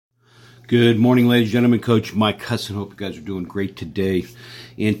Good morning, ladies and gentlemen. Coach Mike Cusson. Hope you guys are doing great today.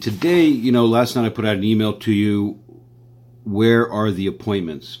 And today, last night I put out an email to you, where are the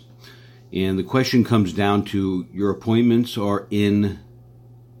appointments? And the question comes down to your appointments are in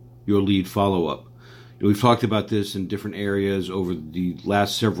your lead follow-up. We've talked about this in different areas over the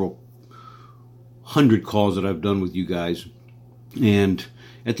last several hundred calls that I've done with you guys. And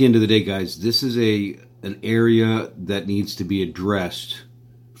at the end of the day, guys, this is an area that needs to be addressed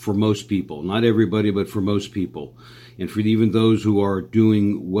for most people. Not everybody, but for most people. And for even those who are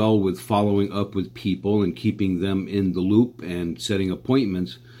doing well with following up with people and keeping them in the loop and setting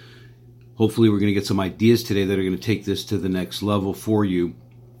appointments, hopefully we're going to get some ideas today that are going to take this to the next level for you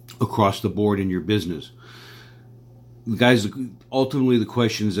across the board in your business. Guys, ultimately the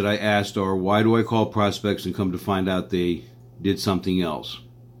questions that I asked are, why do I call prospects and come to find out they did something else?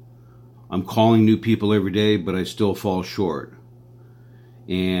 I'm calling new people every day, but I still fall short.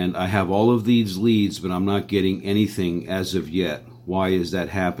 And I have all of these leads, but I'm not getting anything as of yet. Why is that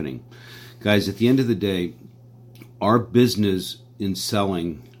happening? Guys, at the end of the day, our business in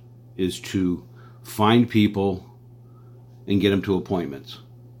selling is to find people and get them to appointments.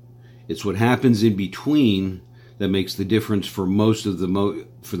 It's what happens in between that makes the difference for for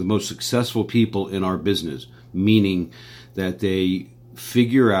the most successful people in our business, meaning that they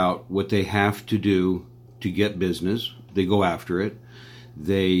figure out what they have to do to get business. They go after it.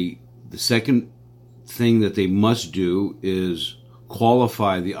 The second thing that they must do is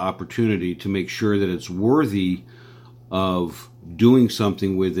qualify the opportunity to make sure that it's worthy of doing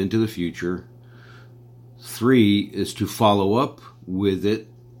something with into the future. 3 is to follow up with it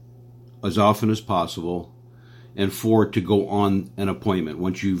as often as possible. And 4, to go on an appointment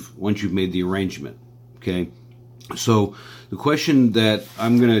once you've made the arrangement. Okay? So the question that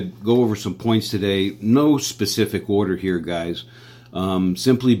I'm going to go over some points today, no specific order here, guys.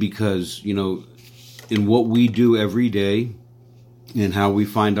 Simply because, in what we do every day and how we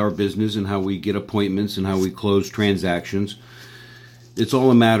find our business and how we get appointments and how we close transactions, it's all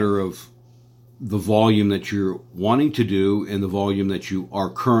a matter of the volume that you're wanting to do and the volume that you are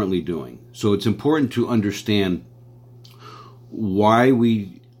currently doing. So it's important to understand why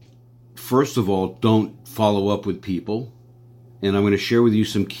we, first of all, don't follow up with people. And I'm going to share with you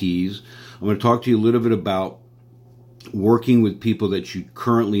some keys. I'm going to talk to you a little bit about working with people that you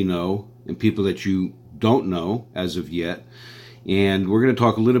currently know and people that you don't know as of yet. And we're going to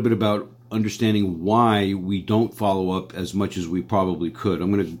talk a little bit about understanding why we don't follow up as much as we probably could.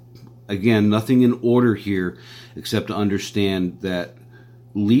 I'm going to, again, nothing in order here except to understand that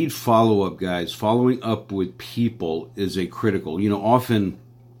lead follow-up, guys, following up with people is a critical. Often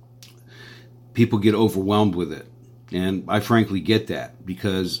people get overwhelmed with it. And I frankly get that,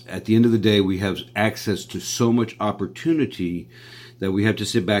 because at the end of the day, we have access to so much opportunity that we have to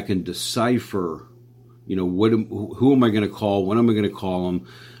sit back and decipher, who am I going to call? When am I going to call them?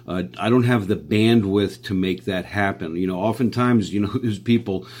 I don't have the bandwidth to make that happen. Oftentimes, there's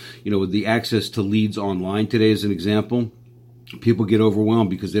people, with the access to leads online today, as an example, people get overwhelmed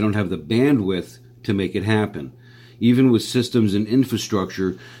because they don't have the bandwidth to make it happen. Even with systems and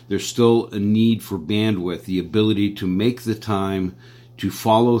infrastructure, there's still a need for bandwidth, the ability to make the time to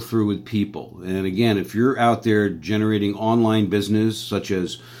follow through with people. And again, if you're out there generating online business, such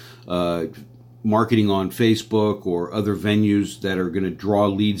as marketing on Facebook or other venues that are going to draw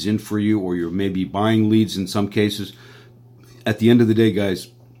leads in for you, or you're maybe buying leads in some cases, at the end of the day, guys,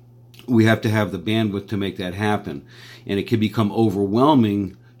 we have to have the bandwidth to make that happen. And it can become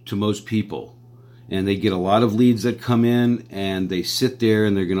overwhelming to most people. And they get a lot of leads that come in, and they sit there,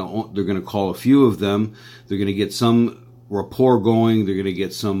 and they're gonna call a few of them. They're gonna get some rapport going. They're gonna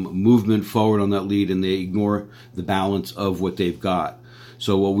get some movement forward on that lead, and they ignore the balance of what they've got.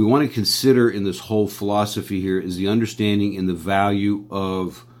 So what we want to consider in this whole philosophy here is the understanding and the value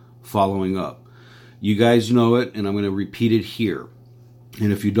of following up. You guys know it, and I'm going to repeat it here.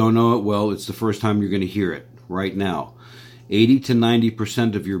 And if you don't know it, well, it's the first time you're going to hear it right now. 80 to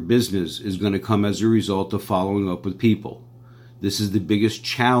 90% of your business is going to come as a result of following up with people. This is the biggest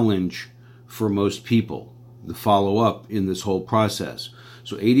challenge for most people, the follow-up in this whole process.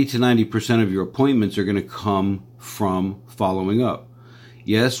 So 80 to 90% of your appointments are going to come from following up.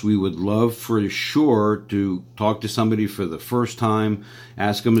 Yes, we would love for sure to talk to somebody for the first time,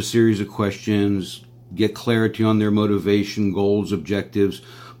 ask them a series of questions, get clarity on their motivation, goals, objectives,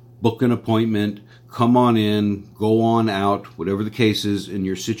 book an appointment, come on in, go on out, whatever the case is in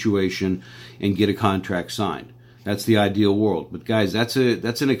your situation, and get a contract signed. That's the ideal world. But guys, that's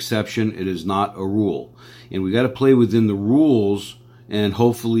an exception. It is not a rule. And we got to play within the rules, and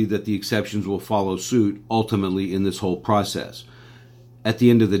hopefully that the exceptions will follow suit ultimately in this whole process. At the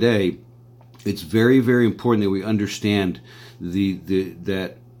end of the day, it's very, very important that we understand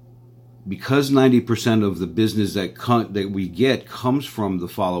that because 90% of the business that we get comes from the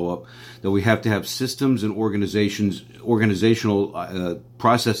follow-up, that we have to have systems and organizational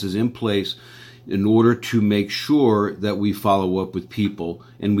processes in place in order to make sure that we follow up with people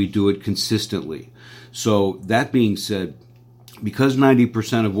and we do it consistently. So that being said, because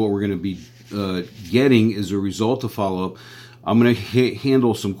 90% of what we're going to be getting is a result of follow-up, I'm going to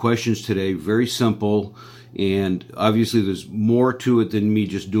handle some questions today, very simple, and obviously there's more to it than me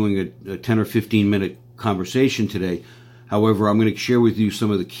just doing a 10 or 15 minute conversation today. However, I'm going to share with you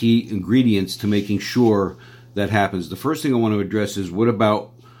some of the key ingredients to making sure that happens. The first thing I want to address is, what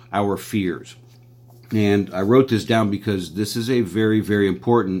about our fears? And I wrote this down because this is a very, very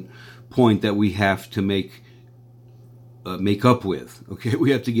important point that we have to make up with. Okay,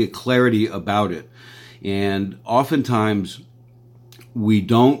 we have to get clarity about it. And oftentimes we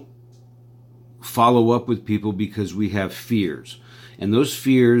don't follow up with people because we have fears. And those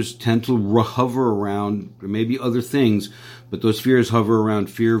fears tend to hover around, or maybe other things, but those fears hover around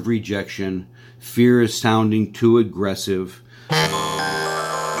fear of rejection, fear of sounding too aggressive,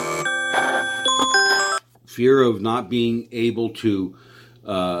 fear of not being able to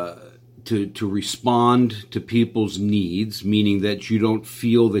respond to people's needs, meaning that you don't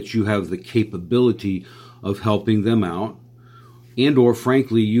feel that you have the capability of helping them out, and or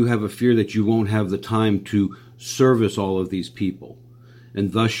frankly, you have a fear that you won't have the time to service all of these people.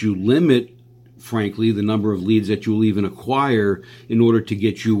 And thus you limit, frankly, the number of leads that you'll even acquire in order to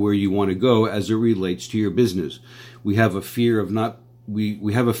get you where you want to go as it relates to your business. We have a fear of not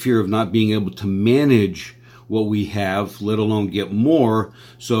being able to manage what we have, let alone get more.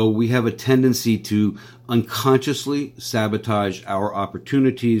 So we have a tendency to unconsciously sabotage our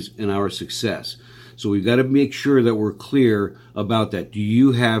opportunities and our success. So we've got to make sure that we're clear about that. Do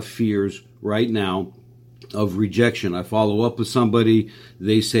you have fears right now of rejection? I follow up with somebody,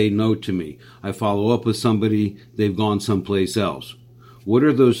 they say no to me. I follow up with somebody, they've gone someplace else. What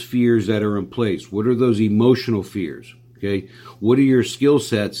are those fears that are in place? What are those emotional fears? Okay, what are your skill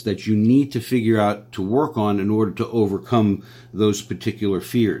sets that you need to figure out to work on in order to overcome those particular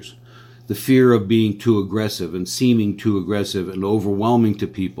fears? The fear of being too aggressive and seeming too aggressive and overwhelming to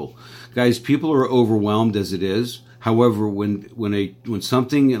people. Guys, people are overwhelmed as it is. However, when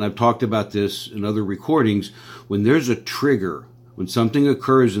something, and I've talked about this in other recordings, when there's a trigger, when something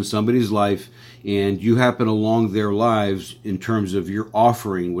occurs in somebody's life and you happen along their lives in terms of your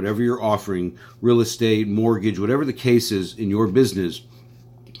offering, whatever you're offering, real estate, mortgage, whatever the case is in your business,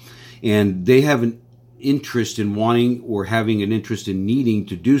 and they have an interest in wanting or having an interest in needing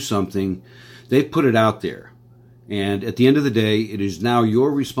to do something, they put it out there. And at the end of the day, it is now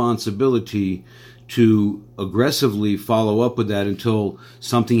your responsibility to aggressively follow up with that until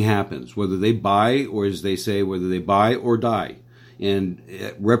something happens, whether they buy, or as they say, whether they buy or die. And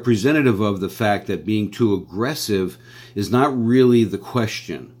representative of the fact that being too aggressive is not really the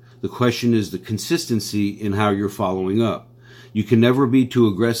question. The question is the consistency in how you're following up. You can never be too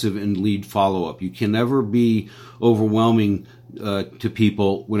aggressive in lead follow-up. You can never be overwhelming to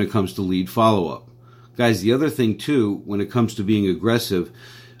people when it comes to lead follow-up. Guys, the other thing too, when it comes to being aggressive,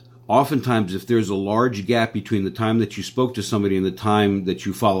 oftentimes if there's a large gap between the time that you spoke to somebody and the time that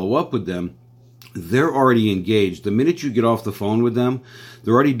you follow up with them, they're already engaged. The minute you get off the phone with them,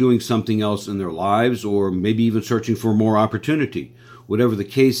 they're already doing something else in their lives, or maybe even searching for more opportunity, whatever the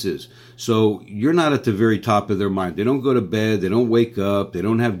case is. So you're not at the very top of their mind. They don't go to bed, they don't wake up, they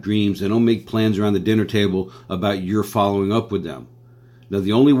don't have dreams, they don't make plans around the dinner table about your following up with them. Now,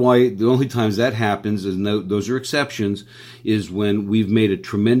 the only times that happens, is those are exceptions, is when we've made a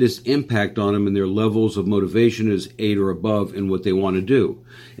tremendous impact on them and their levels of motivation is 8 or above in what they want to do.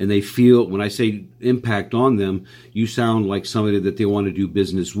 And they feel, when I say impact on them, you sound like somebody that they want to do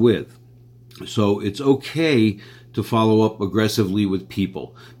business with. So it's okay to follow up aggressively with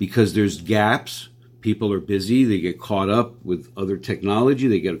people because there's gaps. People are busy. They get caught up with other technology.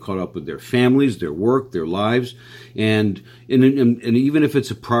 They get caught up with their families, their work, their lives. And even if it's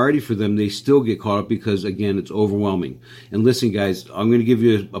a priority for them, they still get caught up because, again, it's overwhelming. And listen, guys, I'm going to give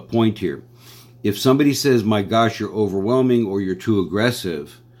you a point here. If somebody says, my gosh, you're overwhelming or you're too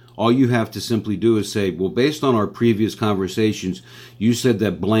aggressive, all you have to simply do is say, well, based on our previous conversations, you said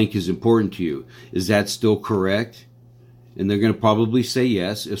that blank is important to you. Is that still correct? And they're going to probably say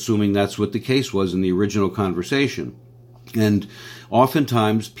yes, assuming that's what the case was in the original conversation. And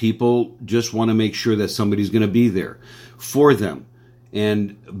oftentimes people just want to make sure that somebody's going to be there for them.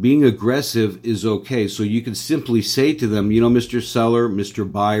 And being aggressive is okay. So you can simply say to them, Mr. Seller, Mr.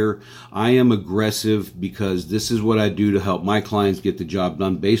 Buyer, I am aggressive because this is what I do to help my clients get the job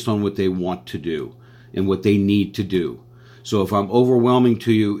done based on what they want to do and what they need to do. So if I'm overwhelming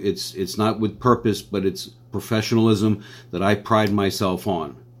to you, it's not with purpose, but it's professionalism that I pride myself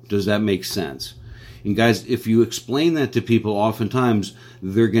on. Does that make sense? And guys, if you explain that to people, oftentimes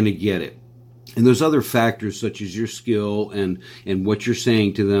they're going to get it. And there's other factors such as your skill and what you're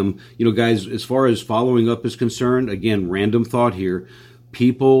saying to them. Guys, as far as following up is concerned, again, random thought here,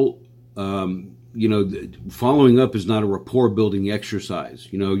 people, following up is not a rapport building exercise.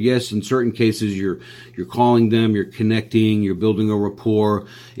 Yes, in certain cases you're calling them, you're connecting, you're building a rapport,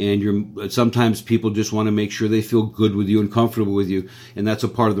 and sometimes people just want to make sure they feel good with you and comfortable with you, and that's a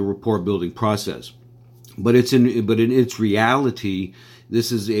part of the rapport building process. But in its reality,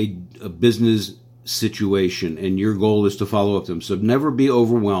 this is a business situation, and your goal is to follow up them. So never be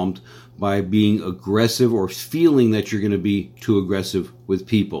overwhelmed by being aggressive or feeling that you're going to be too aggressive with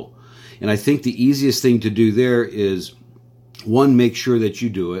people. And I think the easiest thing to do there is, one, make sure that you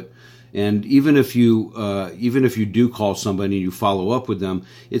do it. And even if you do call somebody and you follow up with them,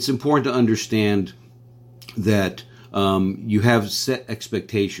 it's important to understand that you have set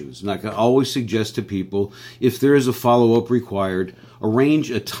expectations. And I always suggest to people, if there is a follow-up required,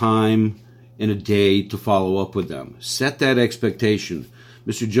 arrange a time and a day to follow up with them. Set that expectation.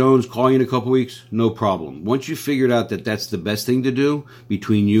 Mr. Jones, call you in a couple weeks? No problem. Once you figured out that that's the best thing to do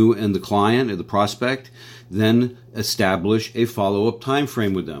between you and the client or the prospect, then establish a follow-up time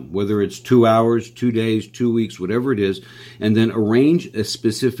frame with them, whether it's 2 hours, 2 days, 2 weeks, whatever it is, and then arrange a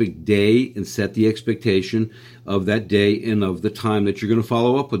specific day and set the expectation of that day and of the time that you're going to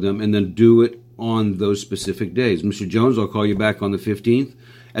follow up with them, and then do it on those specific days. Mr. Jones, I'll call you back on the 15th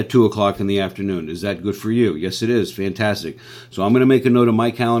at 2 o'clock in the afternoon. Is that good for you? Yes, it is. Fantastic. So I'm going to make a note on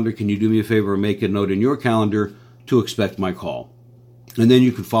my calendar. Can you do me a favor and make a note in your calendar to expect my call? And then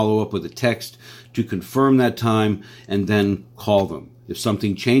you can follow up with a text to confirm that time and then call them. If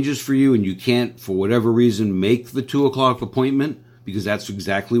something changes for you and you can't, for whatever reason, make the 2 o'clock appointment, because that's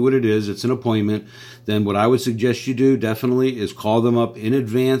exactly what it is, it's an appointment, then what I would suggest you do definitely is call them up in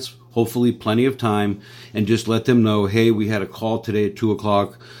advance, hopefully plenty of time, and just let them know, hey, we had a call today at 2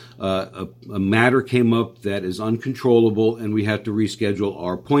 o'clock. A matter came up that is uncontrollable, and we have to reschedule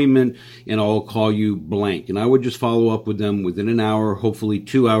our appointment, and I'll call you blank. And I would just follow up with them within an hour, hopefully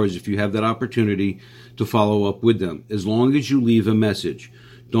 2 hours if you have that opportunity to follow up with them, as long as you leave a message.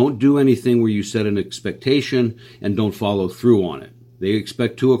 Don't do anything where you set an expectation and don't follow through on it. They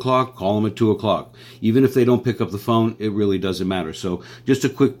expect 2 o'clock, call them at 2 o'clock. Even if they don't pick up the phone, it really doesn't matter. So just a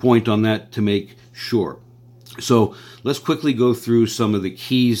quick point on that to make sure. So let's quickly go through some of the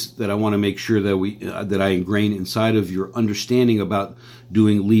keys that I want to make sure that that I ingrain inside of your understanding about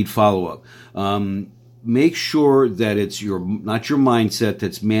doing lead follow-up. Make sure that it's not your mindset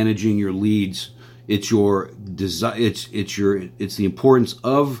that's managing your leads. It's your desire. It's the importance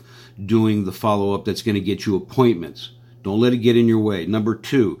of doing the follow-up that's going to get you appointments. Don't let it get in your way. Number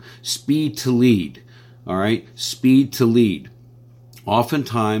 2, speed to lead. All right, speed to lead.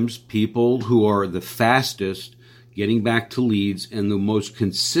 Oftentimes, people who are the fastest getting back to leads and the most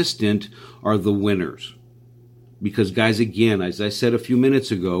consistent are the winners. Because, guys, again, as I said a few minutes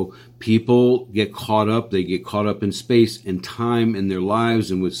ago, people get caught up. They get caught up in space and time in their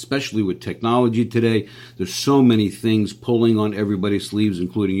lives, and especially with technology today, there's so many things pulling on everybody's sleeves,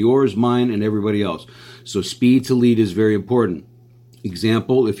 including yours, mine, and everybody else. So speed to lead is very important.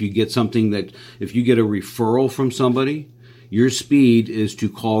 Example, if you get a referral from somebody, your speed is to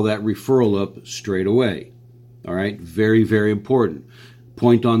call that referral up straight away. All right? Very, very important.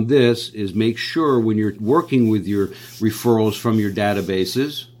 Point on this is make sure when you're working with your referrals from your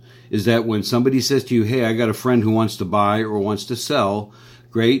databases is that when somebody says to you, hey, I got a friend who wants to buy or wants to sell,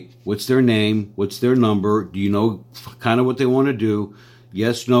 great. What's their name? What's their number? Do you know kind of what they want to do?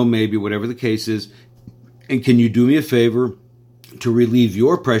 Yes, no, maybe, whatever the case is. And can you do me a favor to relieve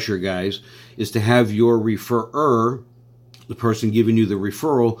your pressure, guys, is to have your referrer, the person giving you the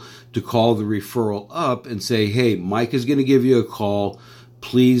referral, to call the referral up and say, hey, Mike is going to give you a call.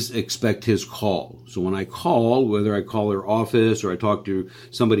 Please expect his call. So when I call, whether I call their office or I talk to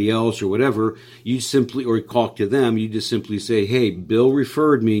somebody else or whatever, or talk to them, you just simply say, hey, Bill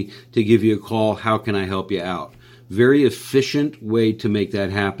referred me to give you a call. How can I help you out? Very efficient way to make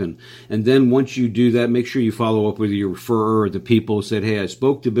that happen. And then once you do that, make sure you follow up with your referrer, the people who said, hey, I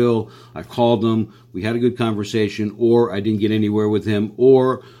spoke to Bill, I called him, we had a good conversation, or I didn't get anywhere with him,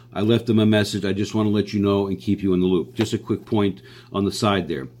 or I left them a message. I just want to let you know and keep you in the loop. Just a quick point on the side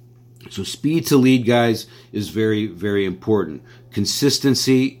there. So speed to lead, guys, is very, very important.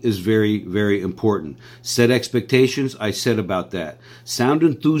 Consistency is very, very important. Set expectations. I said about that. Sound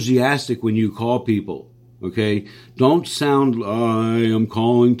enthusiastic when you call people. Okay? Don't sound, I am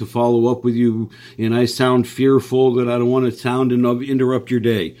calling to follow up with you, and I sound fearful that I don't want to sound and interrupt your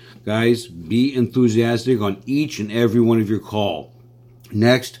day. Guys, be enthusiastic on each and every one of your call.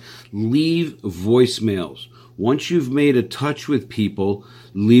 Next, leave voicemails. Once you've made a touch with people,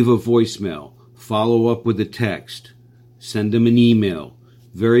 leave a voicemail. Follow up with a text. Send them an email.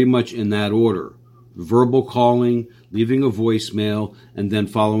 Very much in that order. Verbal calling, leaving a voicemail, and then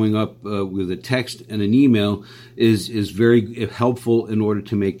following up with a text and an email is very helpful in order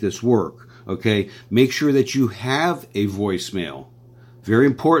to make this work. Okay? Make sure that you have a voicemail. Very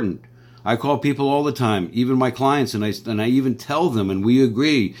important. I call people all the time, even my clients, and I even tell them, and we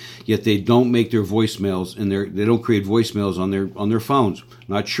agree. Yet they don't make their voicemails, and they don't create voicemails on their phones.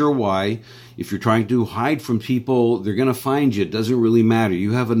 Not sure why. If you're trying to hide from people, they're going to find you. It doesn't really matter.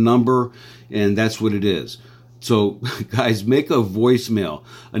 You have a number, and that's what it is. So, guys, make a voicemail,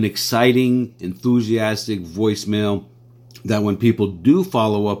 an exciting, enthusiastic voicemail that when people do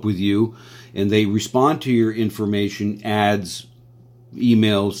follow up with you and they respond to your information, ads,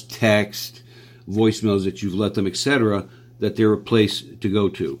 emails, text, voicemails that you've let them, etc., that they're a place to go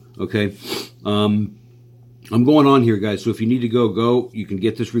to. Okay? I'm going on here, guys, so if you need to go. You can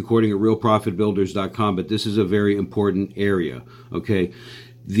get this recording at realprofitbuilders.com, but this is a very important area. Okay?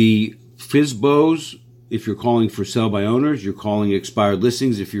 The FSBOs, if you're calling for sell by owners, you're calling expired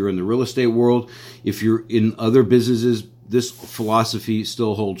listings. If you're in the real estate world, if you're in other businesses, this philosophy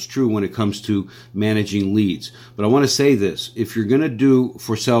still holds true when it comes to managing leads. But I want to say this. If you're going to do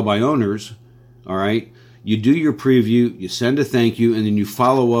for sale by owners, all right, you do your preview, you send a thank you, and then you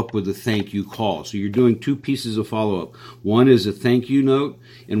follow up with a thank you call. So you're doing two pieces of follow-up. One is a thank you note,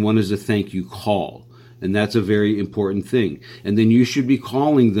 and one is a thank you call. And that's a very important thing. And then you should be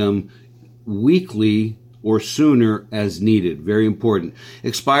calling them weekly or sooner as needed. Very important.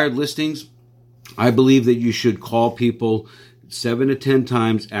 Expired listings, I believe that you should call people 7 to 10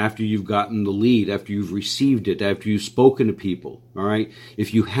 times after you've gotten the lead, after you've received it, after you've spoken to people. All right.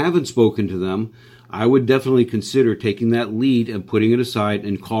 If you haven't spoken to them, I would definitely consider taking that lead and putting it aside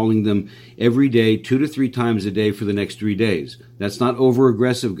and calling them every day, 2 to 3 times a day for the next 3 days. That's not over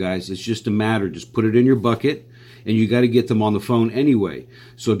aggressive, guys. It's just a matter. Just put it in your bucket, and you got to get them on the phone anyway.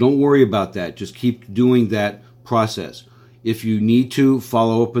 So don't worry about that. Just keep doing that process. If you need to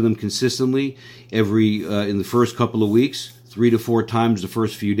follow up with them consistently in the first couple of weeks, 3 to 4 times the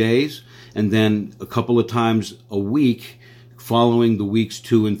first few days, and then a couple of times a week following the weeks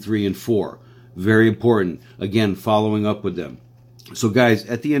 2 and 3 and 4. Very important. Again, following up with them. So guys,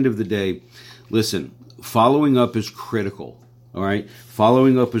 at the end of the day, listen, following up is critical. All right?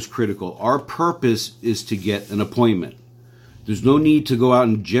 Following up is critical. Our purpose is to get an appointment. There's no need to go out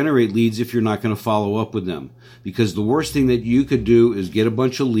and generate leads if you're not going to follow up with them. Because the worst thing that you could do is get a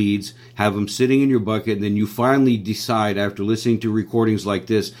bunch of leads, have them sitting in your bucket, and then you finally decide after listening to recordings like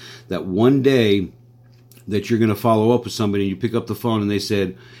this that one day that you're going to follow up with somebody, and you pick up the phone and they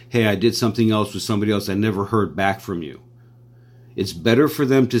said, hey, I did something else with somebody else. I never heard back from you. It's better for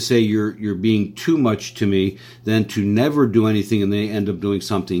them to say you're being too much to me than to never do anything and they end up doing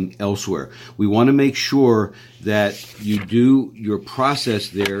something elsewhere. We want to make sure that you do your process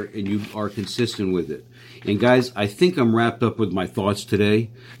there and you are consistent with it. And guys, I think I'm wrapped up with my thoughts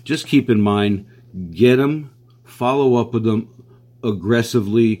today. Just keep in mind, get them, follow up with them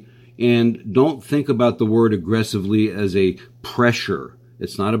aggressively, and don't think about the word aggressively as a pressure.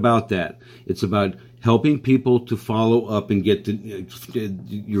 It's not about that. It's about helping people to follow up and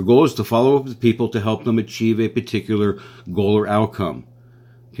your goal is to follow up with people to help them achieve a particular goal or outcome.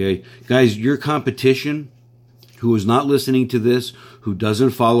 Okay? Guys, your competition who is not listening to this, who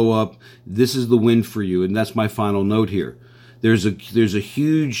doesn't follow up, this is the win for you. And that's my final note here. There's a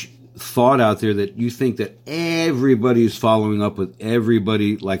huge thought out there that you think that everybody is following up with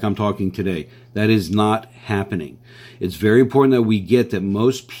everybody like I'm talking today. That is not happening. It's very important that we get that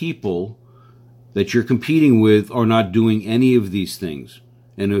most people that you're competing with are not doing any of these things.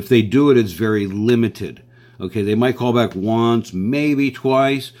 And if they do it, it's very limited. Okay, they might call back once, maybe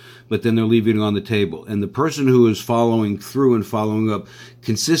twice, but then they're leaving it on the table. And the person who is following through and following up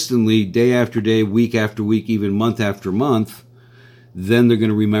consistently, day after day, week after week, even month after month, then they're going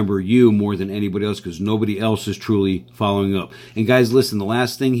to remember you more than anybody else because nobody else is truly following up. And guys, listen, the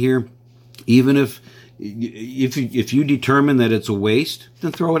last thing here, even if If you determine that it's a waste,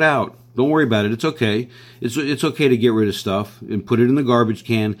 then throw it out. Don't worry about it. It's okay. It's okay to get rid of stuff and put it in the garbage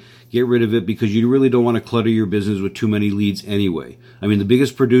can. Get rid of it because you really don't want to clutter your business with too many leads anyway. I mean, the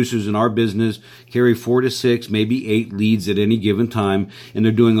biggest producers in our business carry 4 to 6, maybe 8 leads at any given time, and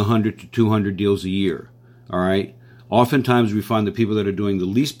they're doing 100 to 200 deals a year. All right? Oftentimes, we find the people that are doing the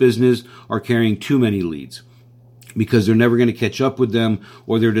least business are carrying too many leads, because they're never going to catch up with them,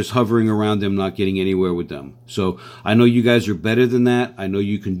 or they're just hovering around them, not getting anywhere with them. So I know you guys are better than that. I know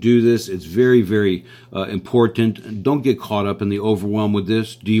you can do this. It's very, very important. Don't get caught up in the overwhelm with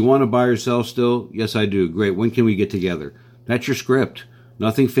this. Do you want to buy or sell still? Yes, I do. Great. When can we get together? That's your script.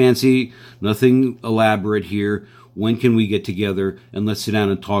 Nothing fancy, nothing elaborate here. When can we get together, and let's sit down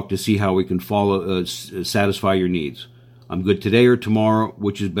and talk to see how we can satisfy your needs. I'm good today or tomorrow.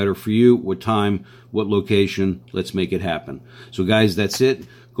 Which is better for you? What time? What location? Let's make it happen. So guys, that's it.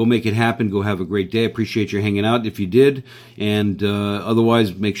 Go make it happen. Go have a great day. I appreciate your hanging out if you did. And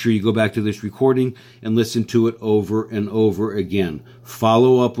otherwise, make sure you go back to this recording and listen to it over and over again.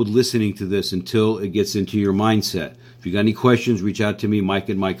 Follow up with listening to this until it gets into your mindset. If you got any questions, reach out to me,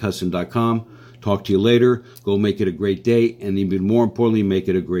 mike@mikehusson.com. Talk to you later. Go make it a great day. And even more importantly, make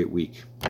it a great week.